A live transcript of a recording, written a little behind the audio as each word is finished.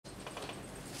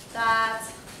that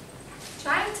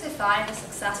trying to find a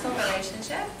successful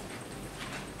relationship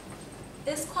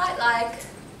is quite like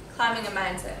climbing a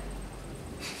mountain.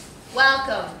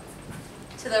 Welcome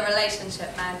to the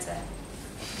relationship mountain.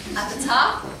 At the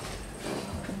top,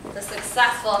 the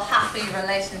successful, happy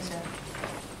relationship.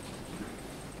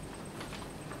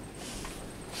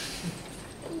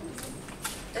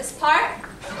 This part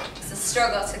is a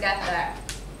struggle to get there.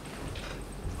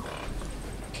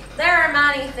 There are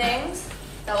many things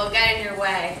that will get in your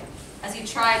way as you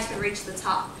try to reach the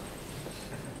top.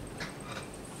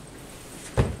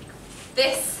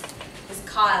 This is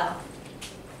Kyle.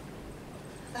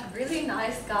 That really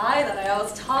nice guy that I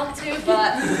always talk to,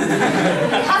 but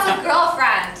he has a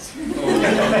girlfriend.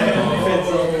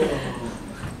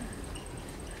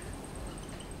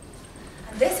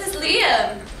 And this is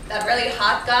Liam, that really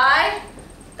hot guy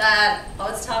that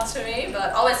always talks to me,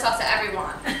 but always talks to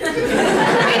everyone. he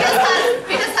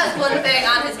just has one thing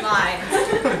on his mind.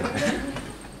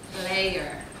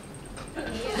 Player.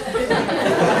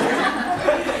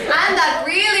 And that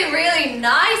really, really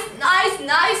nice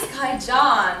guy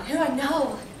John, who I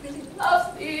know really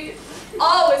loves me,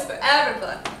 always, forever,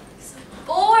 but he's so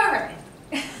boring.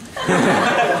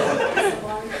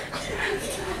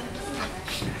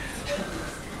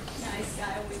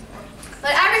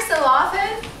 But every so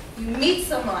often, you meet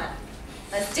someone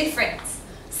that's different.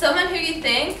 Someone who you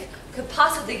think could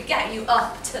possibly get you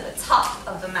up to the top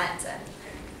of the mountain.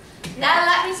 Now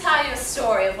let me tell you a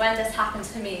story of when this happened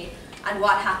to me and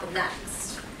what happened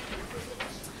next.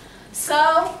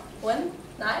 So, one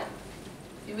night,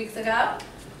 a few weeks ago,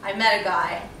 I met a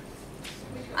guy.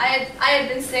 I had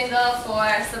been single for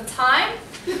some time,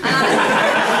 and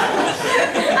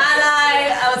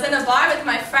I was in a bar with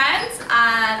my friends,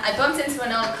 and I bumped into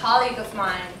an old colleague of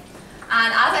mine.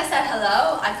 And as I said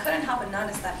hello, I couldn't help but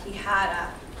notice that he had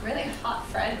a really hot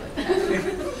friend with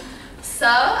him. So,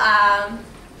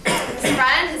 his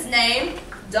friend, his name,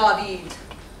 David,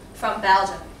 from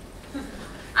Belgium.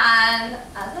 And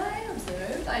as I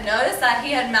observed, I noticed that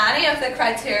he had many of the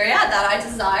criteria that I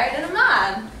desired in a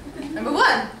man. Number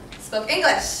one, spoke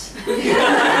English. Very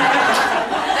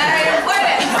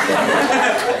important.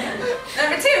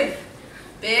 Number two,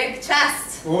 big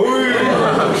chest. Good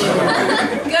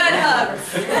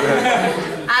hugs.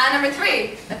 And number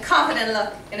three, a confident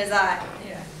look in his eye.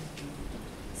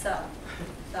 So.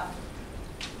 Wow.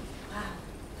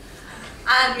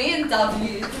 And me and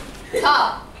David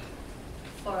talked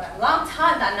for a long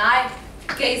time that night,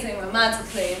 gazing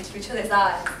romantically into each other's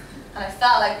eyes. And I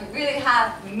felt like we really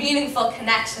had a meaningful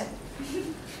connection.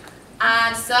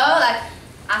 And so,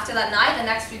 after that night, the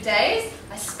next few days,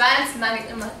 I spent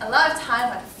a lot of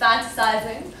time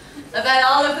fantasizing about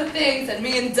all of the things that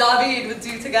me and David would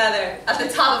do together at the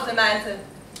top of the mountain.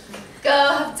 Go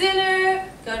have dinner,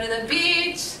 go to the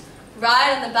beach,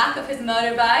 ride on the back of his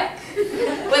motorbike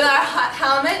with our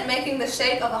helmet making the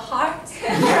shape of a heart.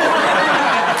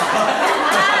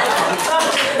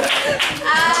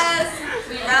 As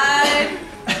we ride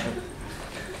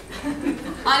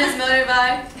on his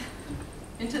motorbike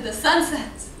into the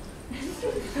sunset.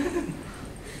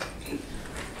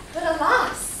 But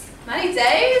alas, many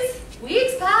days,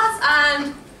 weeks passed,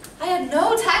 and I had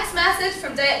no text message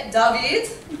from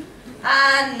David,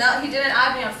 and no, he didn't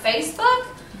add me on Facebook.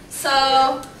 So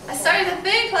I started to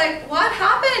think, what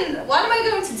happened? What am I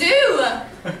going to do?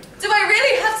 Do I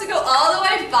really have to go all the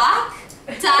way back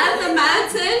down the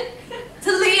mountain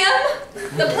to Liam,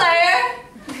 the player?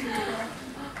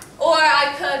 Or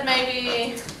I could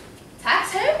maybe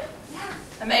text him,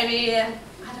 and maybe add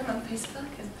him on Facebook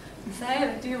and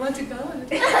say, do you want to go?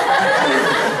 But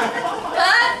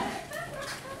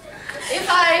if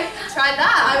I tried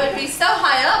that, I would be so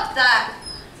high up that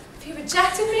if he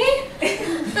rejected me,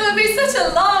 it would be such a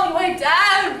long way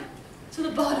down to the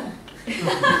bottom.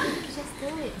 Just do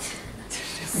it.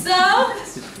 So,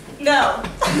 no.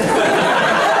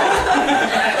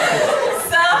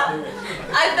 So,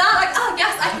 I thought oh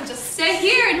yes, I can just stay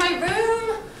here in my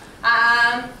room,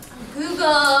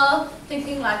 Google,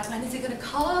 thinking when is he gonna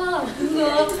call?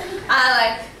 Google,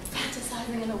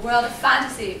 fantasizing in a world of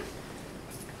fantasy.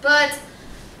 But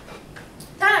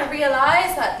then I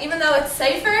realized that even though it's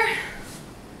safer,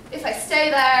 if I stay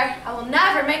there, I will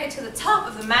never make it to the top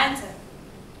of the mountain.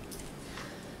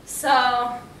 So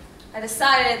I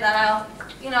decided that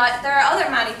there are other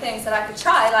many things that I could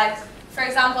try. For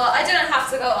example, I didn't have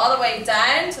to go all the way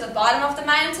down to the bottom of the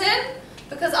mountain,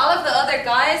 because all of the other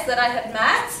guys that I had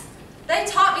met, they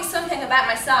taught me something about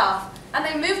myself, and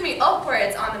they moved me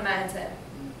upwards on the mountain.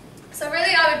 So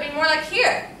really I would be more like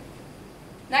here,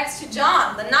 next to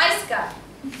John, the nice guy.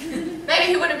 Maybe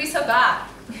he wouldn't be so bad.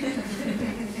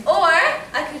 Or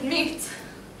I could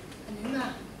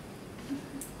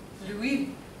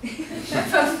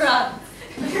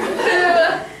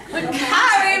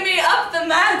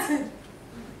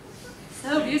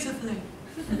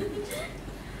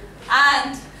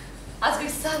And as we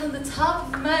sat on the top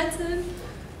of the mountain,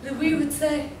 Louis would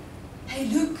say, "Hey,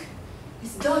 look,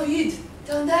 it's David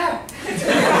down there."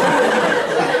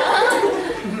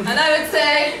 And I would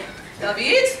say,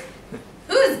 "David?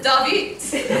 Who is David?"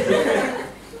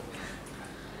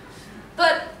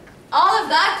 But all of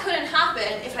that couldn't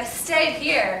happen if I stayed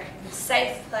here in a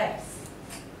safe place.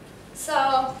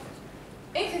 So,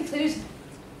 in conclusion,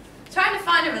 trying to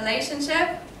find a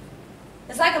relationship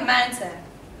is like a mountain.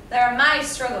 There are many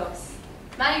struggles,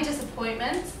 many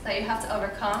disappointments that you have to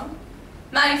overcome,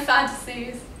 many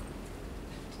fantasies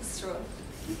to struggle.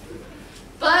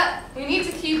 But we need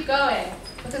to keep going,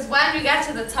 because when we get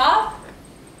to the top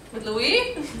with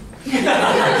Louis, it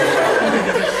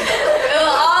will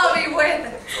all be worth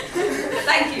it.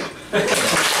 Thank you.